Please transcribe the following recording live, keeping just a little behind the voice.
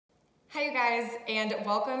Hi you guys, and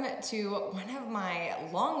welcome to one of my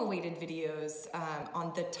long-awaited videos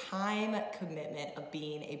on the time commitment of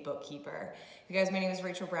being a bookkeeper. You guys, my name is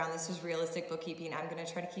Rachel Brown. This is Realistic Bookkeeping. I'm going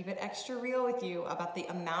to try to keep it extra real with you about the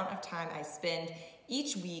amount of time I spend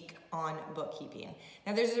each week on bookkeeping.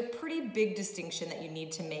 Now, there's a pretty big distinction that you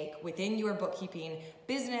need to make within your bookkeeping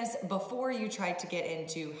business before you try to get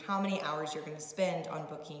into how many hours you're going to spend on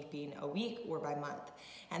bookkeeping a week or by month.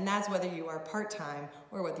 And that's whether you are part-time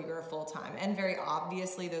or whether you're full-time. And very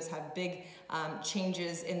obviously, those have big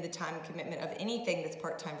changes in the time commitment of anything that's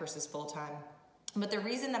part-time versus full-time. But the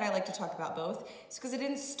reason that I like to talk about both is because I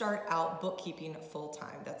didn't start out bookkeeping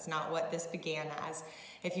full-time. That's not what this began as.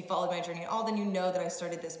 If you followed my journey at all, then you know that I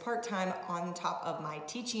started this part-time on top of my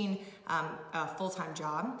teaching full-time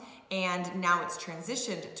job, and now it's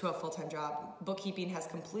transitioned to a full-time job. Bookkeeping has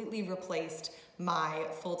completely replaced my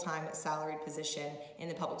full-time salaried position in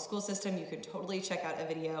the public school system. You can totally check out a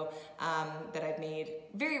video that I've made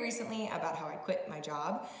very recently about how I quit my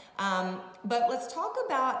job. But let's talk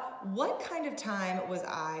about what kind of time was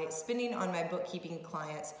I spending on my bookkeeping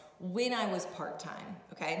clients when I was part-time,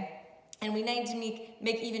 okay? And we need to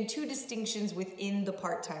make even two distinctions within the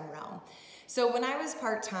part-time realm. So when I was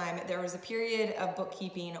part-time, there was a period of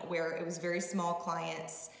bookkeeping where it was very small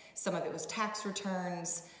clients. Some of it was tax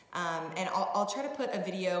returns. And I'll try to put a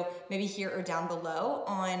video maybe here or down below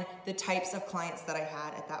on the types of clients that I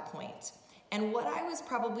had at that point. And what I was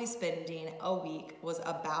probably spending a week was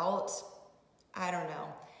about, I don't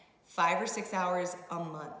know, 5 or 6 hours a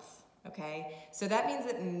month. Okay, so that means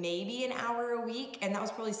that maybe an hour a week, and that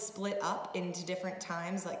was probably split up into different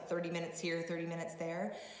times, like 30 minutes here, 30 minutes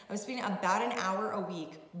there. I was spending about an hour a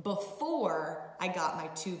week before I got my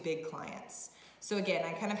two big clients. So again,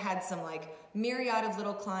 I kind of had some like myriad of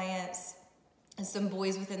little clients and some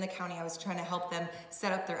boys within the county. I was trying to help them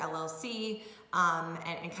set up their LLC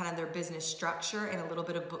and kind of their business structure and a little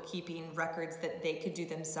bit of bookkeeping records that they could do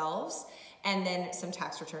themselves, and then some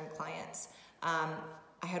tax return clients.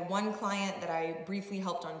 I had one client that I briefly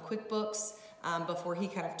helped on QuickBooks before he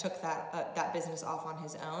kind of took that business off on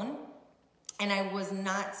his own. And I was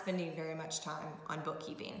not spending very much time on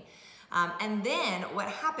bookkeeping. And then what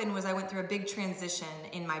happened was I went through a big transition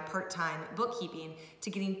in my part-time bookkeeping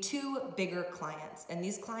to getting two bigger clients. And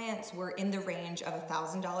these clients were in the range of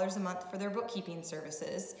 $1,000 a month for their bookkeeping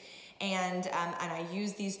services. And I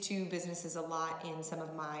use these two businesses a lot in some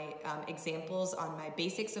of my examples on my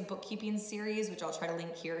Basics of Bookkeeping series, which I'll try to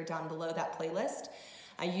link here or down below that playlist.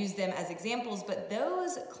 I use them as examples, but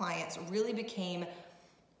those clients really became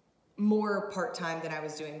more part-time than I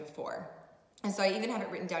was doing before. And so I even have it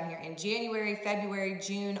written down here in January, February,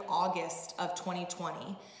 June, August of 2020.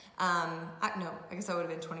 No, I guess that would have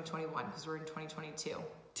been 2021 because we're in 2022.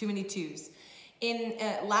 Too many twos. In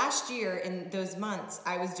last year, in those months,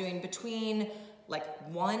 I was doing between like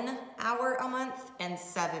 1 hour a month and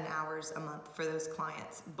 7 hours a month for those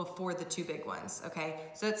clients before the two big ones, okay?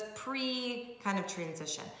 So it's pre kind of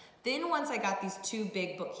transition. Then once I got these two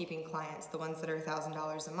big bookkeeping clients, the ones that are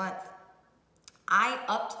 $1,000 a month, I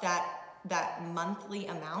upped that monthly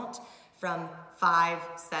amount from 5,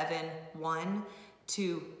 7, 1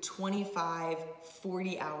 to 25,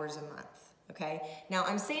 40 hours a month. Okay, now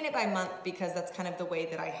I'm saying it by month because that's kind of the way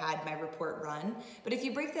that I had my report run. But if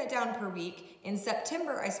you break that down per week, in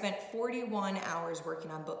September, I spent 41 hours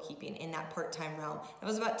working on bookkeeping in that part-time realm. That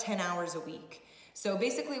was about 10 hours a week. So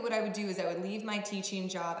basically what I would do is I would leave my teaching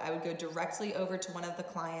job, I would go directly over to one of the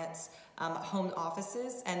clients' home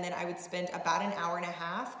offices, and then I would spend about an hour and a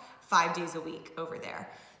half, 5 days a week over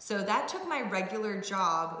there. So that took my regular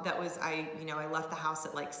job, that was, I left the house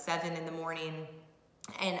at like 7 in the morning,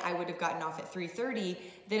 and I would have gotten off at 3:30,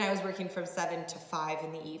 then I was working from 7 to 5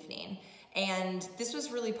 in the evening. And this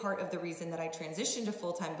was really part of the reason that I transitioned to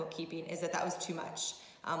full-time bookkeeping, is that was too much.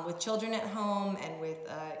 With children at home and with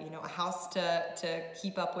a house to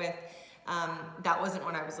keep up with, that wasn't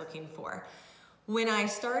what I was looking for. When I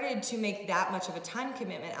started to make that much of a time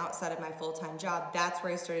commitment outside of my full-time job, that's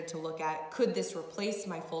where I started to look at, could this replace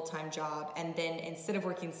my full-time job? And then instead of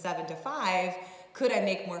working 7 to 5, could I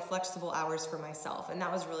make more flexible hours for myself? And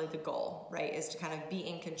that was really the goal, right? Is to kind of be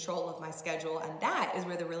in control of my schedule. And that is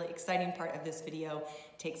where the really exciting part of this video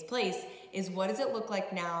takes place, is what does it look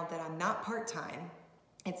like now that I'm not part-time?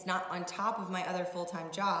 It's not on top of my other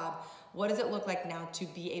full-time job. what does it look like now to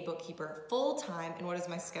be a bookkeeper full-time, and what does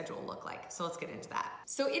my schedule look like? So let's get into that.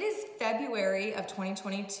 So it is February of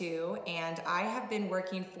 2022, and I have been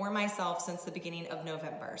working for myself since the beginning of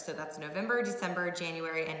November. So that's November, December,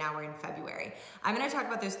 January, and now we're in February. I'm gonna talk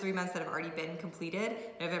about those 3 months that have already been completed,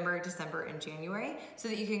 November, December, and January, so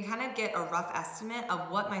that you can kind of get a rough estimate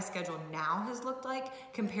of what my schedule now has looked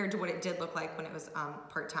like compared to what it did look like when it was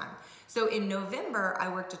part-time. So in November, I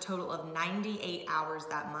worked a total of 98 hours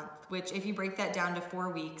that month, which if you break that down to 4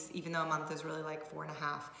 weeks, even though a month is really like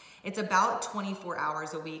 4.5, it's about 24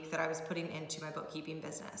 hours a week that I was putting into my bookkeeping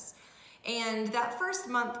business. And that first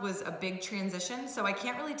month was a big transition, so I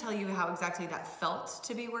can't really tell you how exactly that felt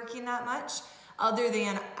to be working that much, other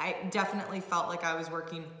than I definitely felt like I was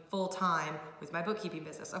working full-time with my bookkeeping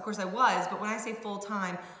business. Of course I was, but when I say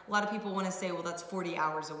full-time, a lot of people want to say, well, that's 40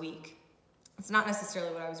 hours a week. It's not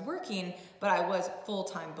necessarily what I was working, but I was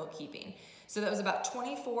full-time bookkeeping. So that was about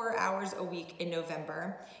 24 hours a week in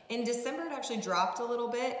November. In December, it actually dropped a little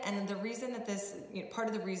bit, and the reason that part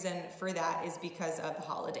of the reason for that is because of the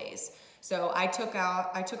holidays. So I took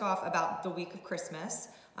off about the week of Christmas,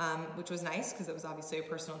 which was nice because it was obviously a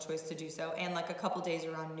personal choice to do so, and like a couple days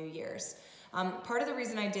around New Year's. Part of the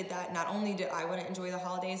reason I did that, not only did I want to enjoy the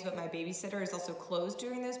holidays, but my babysitter is also closed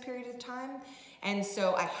during those periods of time. And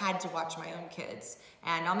so I had to watch my own kids.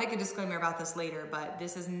 And I'll make a disclaimer about this later, but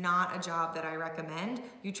this is not a job that I recommend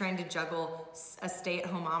you trying to juggle a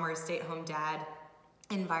stay-at-home mom or a stay-at-home dad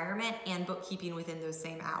environment and bookkeeping within those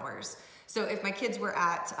same hours. So if my kids were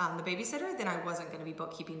at the babysitter, then I wasn't going to be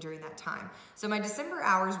bookkeeping during that time. So my December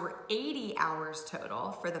hours were 80 hours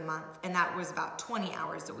total for the month, and that was about 20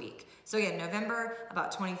 hours a week. So again, November,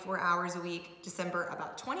 about 24 hours a week, December,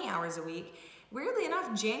 about 20 hours a week. Weirdly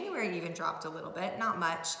enough, January even dropped a little bit, not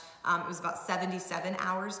much. It was about 77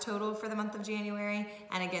 hours total for the month of January,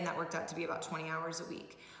 and again, that worked out to be about 20 hours a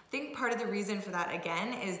week. I think part of the reason for that,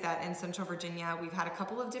 again, is that in Central Virginia, we've had a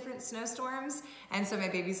couple of different snowstorms, and so my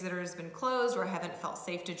babysitter has been closed, or I haven't felt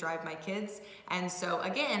safe to drive my kids. And so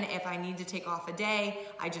again, if I need to take off a day,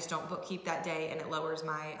 I just don't bookkeep that day, and it lowers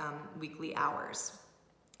my weekly hours.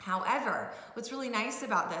 However, what's really nice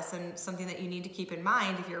about this, and something that you need to keep in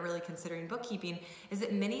mind if you're really considering bookkeeping, is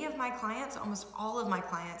that many of my clients, almost all of my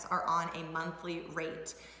clients, are on a monthly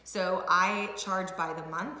rate. So I charge by the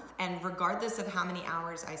month, and regardless of how many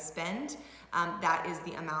hours I spend, that is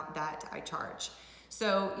the amount that I charge.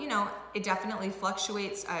 So, you know, it definitely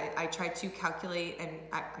fluctuates. I try to calculate, and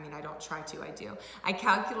I mean, I don't try to, I do. I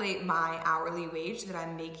calculate my hourly wage that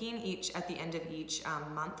I'm making at the end of each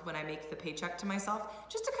month when I make the paycheck to myself,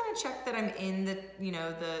 just to kind of check that I'm in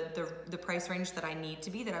the price range that I need to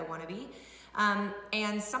be, that I want to be.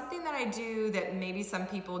 And something that I do that maybe some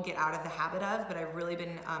people get out of the habit of, but I've really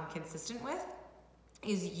been consistent with,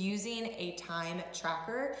 is using a time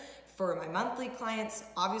tracker for my monthly clients,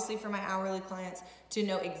 obviously for my hourly clients, to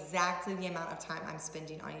know exactly the amount of time I'm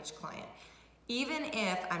spending on each client. Even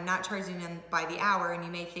if I'm not charging them by the hour, and you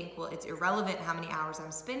may think, well, it's irrelevant how many hours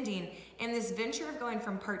I'm spending, in this venture of going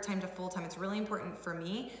from part-time to full-time, it's really important for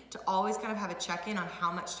me to always kind of have a check-in on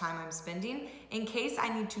how much time I'm spending in case I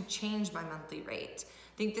need to change my monthly rate.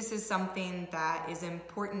 I think this is something that is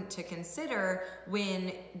important to consider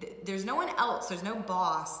when there's no one else, there's no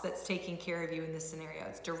boss that's taking care of you in this scenario.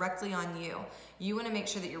 It's directly on you. You want to make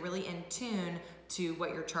sure that you're really in tune to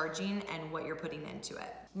what you're charging and what you're putting into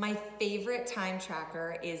it. My favorite time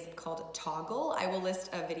tracker is called Toggle. I will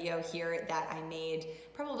list a video here that I made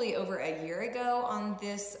probably over a year ago on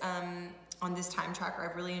this time tracker.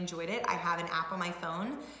 I've really enjoyed it. I have an app on my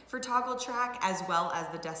phone for Toggle Track as well as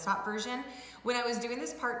the desktop version. When I was doing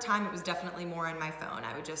this part-time, it was definitely more on my phone.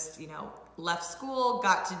 I would just, left school,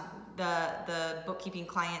 got to the bookkeeping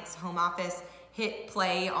client's home office, hit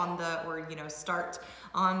play on start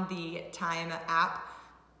on the time app.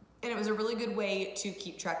 And it was a really good way to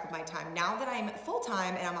keep track of my time. Now that I'm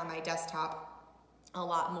full-time and I'm on my desktop a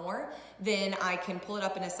lot more, then I can pull it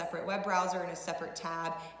up in a separate web browser in a separate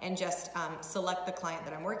tab and just select the client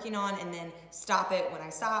that I'm working on, and then stop it when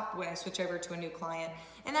I switch over to a new client.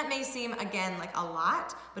 And that may seem, again, like a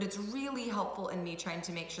lot, but it's really helpful in me trying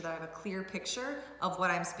to make sure that I have a clear picture of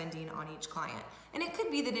what I'm spending on each client. And it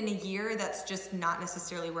could be that in a year, that's just not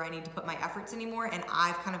necessarily where I need to put my efforts anymore, and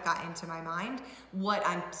I've kind of got into my mind what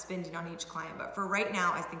I'm spending on each client. But for right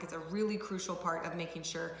now, I think it's a really crucial part of making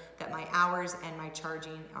sure that my hours and my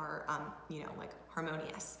charging are,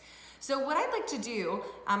 harmonious. So what I'd like to do,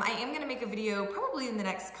 I am gonna make a video probably in the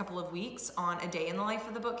next couple of weeks on a day in the life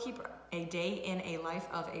of the bookkeeper, a day in the life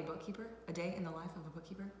of a bookkeeper,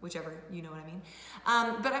 whichever, you know what I mean.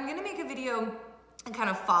 But I'm gonna make a video and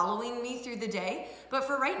kind of following me through the day. But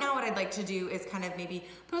for right now, what I'd like to do is kind of maybe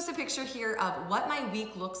post a picture here of what my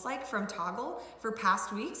week looks like from Toggle for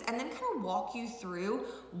past weeks, and then kind of walk you through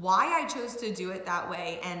why I chose to do it that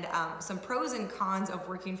way, and some pros and cons of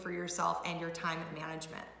working for yourself and your time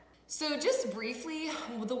management. So just briefly,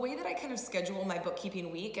 the way that I kind of schedule my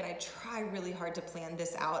bookkeeping week, and I try really hard to plan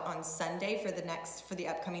this out on Sunday for the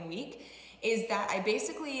upcoming week, is that I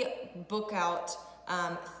basically book out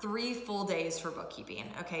 3 full days for bookkeeping.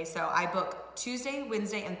 Okay, so I book Tuesday,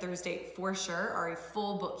 Wednesday, and Thursday for sure are a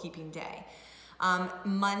full bookkeeping day.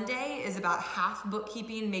 Monday is about half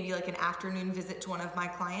bookkeeping, maybe like an afternoon visit to one of my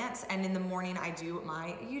clients, and in the morning I do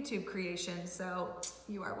my YouTube creation, so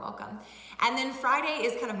you are welcome. And then Friday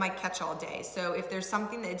is kind of my catch-all day, so if there's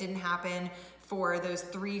something that didn't happen for those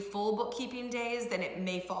 3 full bookkeeping days, then it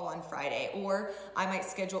may fall on Friday, or I might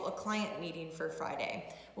schedule a client meeting for Friday.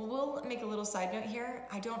 Well, we'll make a little side note here.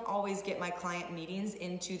 I don't always get my client meetings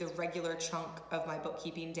into the regular chunk of my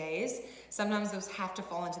bookkeeping days. Sometimes those have to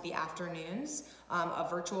fall into the afternoons, a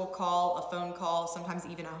virtual call, a phone call, sometimes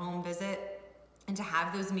even a home visit. And to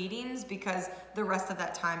have those meetings, because the rest of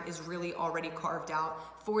that time is really already carved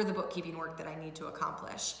out for the bookkeeping work that I need to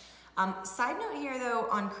accomplish. Side note here though,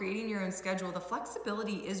 on creating your own schedule, the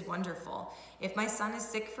flexibility is wonderful. If my son is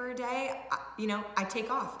sick for a day, I take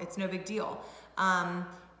off, it's no big deal.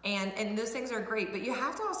 And those things are great, but you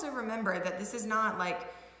have to also remember that this is not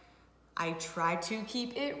like, I try to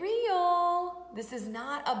keep it real. This is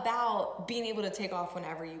not about being able to take off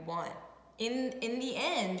whenever you want. In the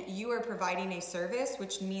end, you are providing a service,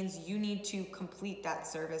 which means you need to complete that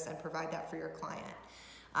service and provide that for your client.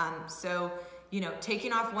 So,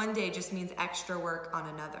 taking off one day just means extra work on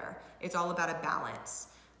another. It's all about a balance.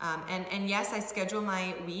 And yes, I schedule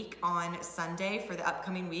my week on Sunday for the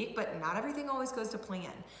upcoming week, but not everything always goes to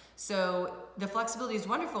plan. So the flexibility is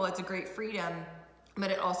wonderful. It's a great freedom, but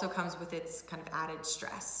it also comes with its kind of added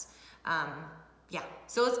stress.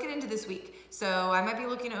 So let's get into this week. So I might be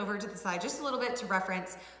looking over to the side just a little bit to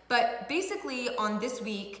reference, but basically on this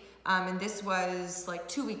week, and this was like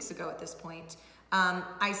 2 weeks ago at this point,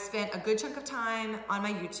 I spent a good chunk of time on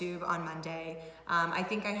my YouTube on Monday. I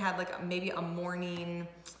think I had like maybe a morning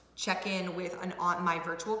check-in with my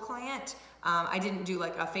virtual client. I didn't do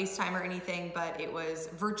like a FaceTime or anything, but it was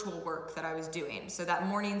virtual work that I was doing. So that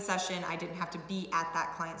morning session, I didn't have to be at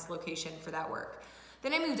that client's location for that work.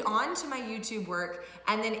 Then I moved on to my YouTube work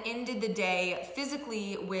and then ended the day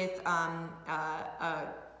physically with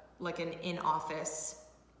like an in-office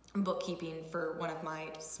bookkeeping for one of my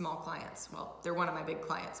small clients. Well, they're one of my big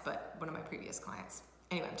clients, but one of my previous clients.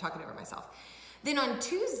 Anyway, I'm talking over myself. Then on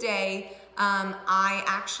Tuesday, I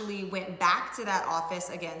actually went back to that office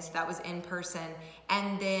again, so that was in person,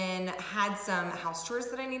 and then had some house chores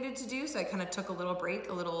that I needed to do, so I kind of took a little break,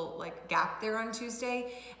 a little like gap there on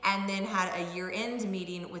Tuesday, and then had a year-end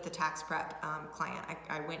meeting with a tax prep client.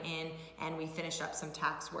 I went in and we finished up some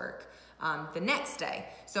tax work the next day.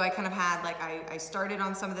 So I kind of had like, I started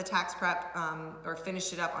on some of the tax prep or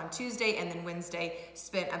finished it up on Tuesday, and then Wednesday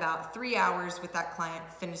spent about 3 hours with that client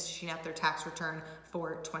finishing up their tax return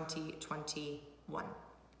for 2021.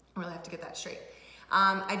 I really have to get that straight.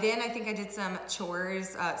 I think I did some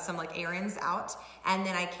chores, some like errands out, and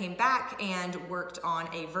then I came back and worked on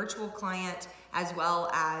a virtual client as well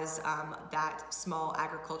as that small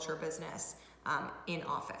agriculture business in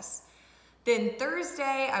office. Then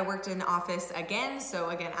Thursday, I worked in office again, so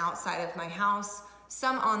again, outside of my house,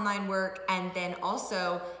 some online work, and then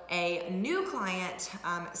also a new client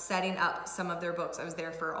setting up some of their books. I was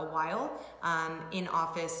there for a while in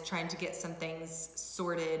office trying to get some things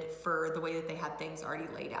sorted for the way that they had things already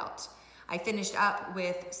laid out. I finished up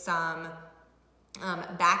with some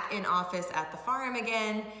back in office at the farm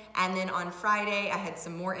again, and then on Friday, I had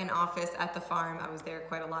some more in office at the farm. I was there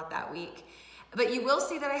quite a lot that week. But you will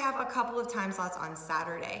see that I have a couple of time slots on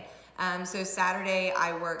Saturday. So Saturday,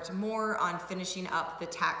 I worked more on finishing up the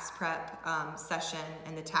tax prep session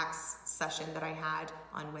and the tax session that I had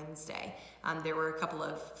on Wednesday. There were a couple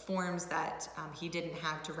of forms that he didn't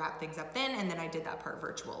have to wrap things up then, and then I did that part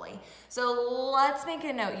virtually. So let's make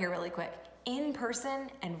a note here really quick.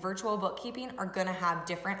 In-person and virtual bookkeeping are gonna have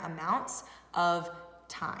different amounts of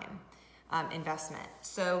time investment.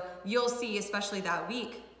 So you'll see, especially that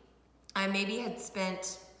week, I maybe had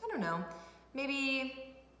spent, I don't know,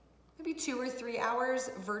 maybe 2 or 3 hours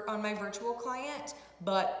on my virtual client,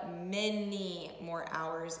 but many more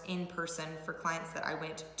hours in person for clients that I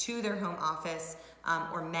went to their home office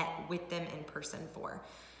or met with them in person for.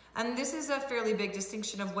 And this is a fairly big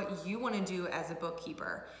distinction of what you want to do as a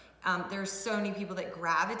bookkeeper. There's so many people that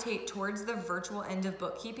gravitate towards the virtual end of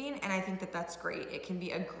bookkeeping, and I think that that's great. It can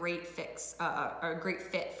be a great a great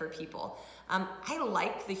fit for people. I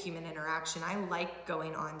like the human interaction. I like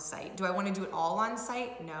going on site. Do I want to do it all on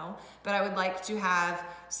site? No, but I would like to have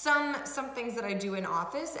some things that I do in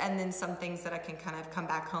office, and then some things that I can kind of come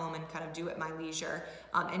back home and kind of do at my leisure,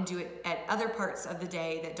 and do it at other parts of the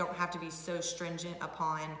day that don't have to be so stringent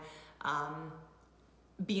upon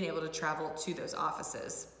being able to travel to those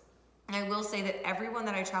offices. I will say that everyone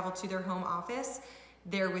that I travel to their home office,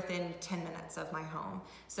 they're within 10 minutes of my home.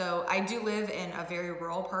 So I do live in a very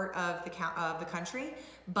rural part of the country,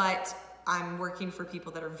 but I'm working for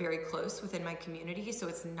people that are very close within my community, so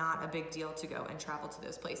it's not a big deal to go and travel to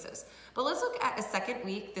those places. But let's look at a second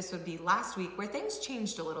week. This would be last week, where things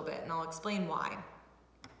changed a little bit, and I'll explain why.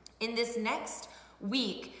 In this next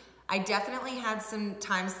week, I definitely had some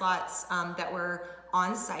time slots that were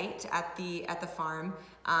on site at the farm,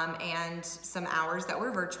 and some hours that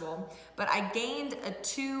were virtual, but I gained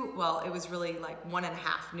it was really like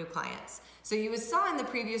 1.5 new clients. So you saw in the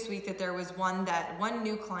previous week that there was one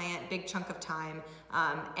new client, big chunk of time,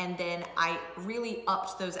 and then I really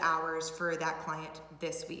upped those hours for that client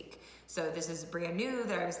this week. So this is brand new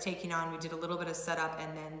that I was taking on. We did a little bit of setup,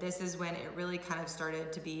 and then this is when it really kind of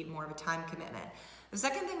started to be more of a time commitment. The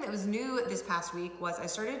second thing that was new this past week was I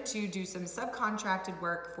started to do some subcontracted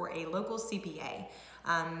work for a local CPA.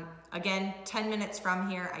 Again, 10 minutes from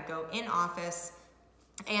here, I go in office,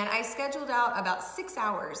 and I scheduled out about 6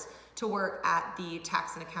 hours to work at the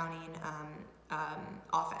tax and accounting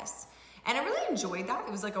office. And I really enjoyed that.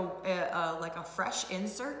 It was like a fresh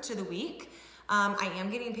insert to the week. I am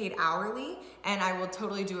getting paid hourly, and I will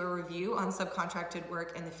totally do a review on subcontracted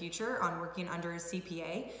work in the future on working under a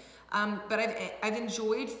CPA. But I've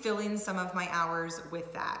enjoyed filling some of my hours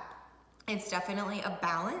with that. It's definitely a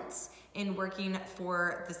balance in working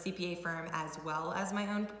for the CPA firm as well as my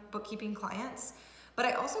own bookkeeping clients. But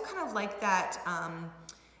I also kind of like that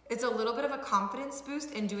it's a little bit of a confidence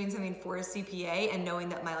boost in doing something for a CPA and knowing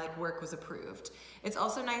that my work was approved. It's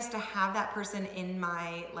also nice to have that person in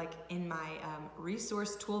my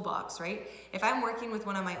resource toolbox, right? If I'm working with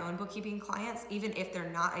one of my own bookkeeping clients, even if they're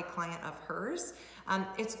not a client of hers,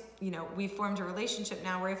 it's, we've formed a relationship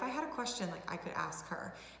now where if I had a question, I could ask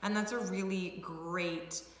her. And that's a really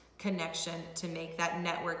great connection to make that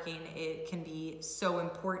networking. It can be so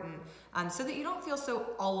important, so that you don't feel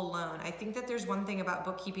so all alone. I think that there's one thing about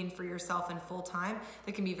bookkeeping for yourself and full-time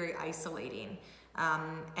that can be very isolating.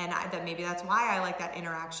 And maybe that's why I like that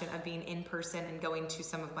interaction of being in person and going to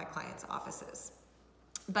some of my clients' offices.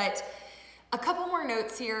 But a couple more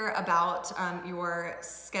notes here about your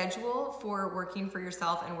schedule for working for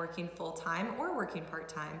yourself and working full-time or working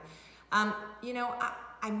part-time.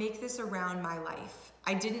 I make this around my life.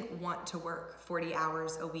 I didn't want to work 40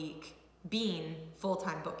 hours a week being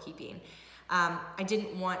full-time bookkeeping. I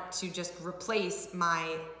didn't want to just replace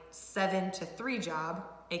my 7 to 3 job,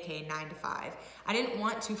 aka 9 to 5. I didn't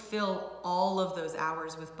want to fill all of those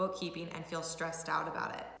hours with bookkeeping and feel stressed out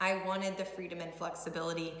about it. I wanted the freedom and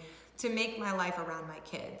flexibility to make my life around my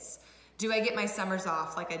kids. Do I get my summers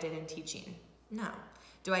off like I did in teaching? No.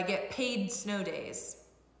 Do I get paid snow days?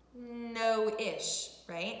 No-ish,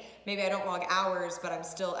 right? Maybe I don't log hours, but I'm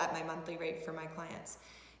still at my monthly rate for my clients.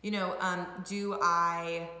 Do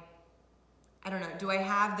I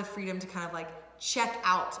have the freedom to kind of check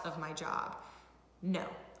out of my job? No,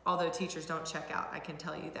 although teachers don't check out, I can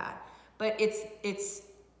tell you that. But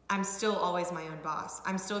I'm still always my own boss.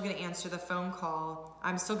 I'm still gonna answer the phone call.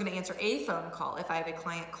 I'm still gonna answer a phone call if I have a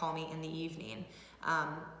client call me in the evening,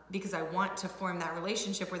 because I want to form that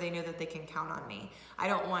relationship where they know that they can count on me.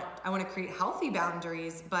 I wanna create healthy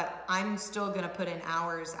boundaries, but I'm still gonna put in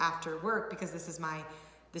hours after work because this is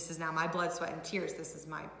now my blood, sweat, and tears. This is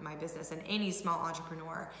my business, and any small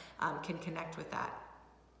entrepreneur can connect with that.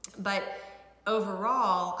 But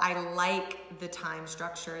overall, I like the time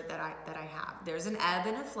structure that I have. There's an ebb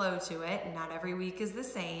and a flow to it. Not every week is the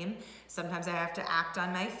same. Sometimes I have to act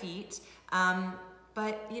on my feet.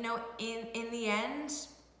 But in the end,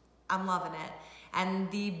 I'm loving it. And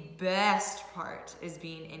the best part is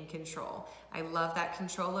being in control. I love that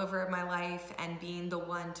control over my life and being the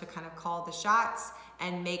one to kind of call the shots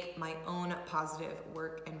and make my own positive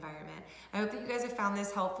work environment. I hope that you guys have found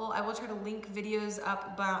this helpful. I will try to link videos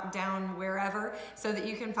up, down, wherever, so that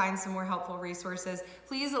you can find some more helpful resources.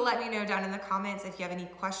 Please let me know down in the comments if you have any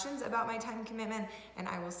questions about my time commitment, and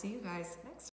I will see you guys next time.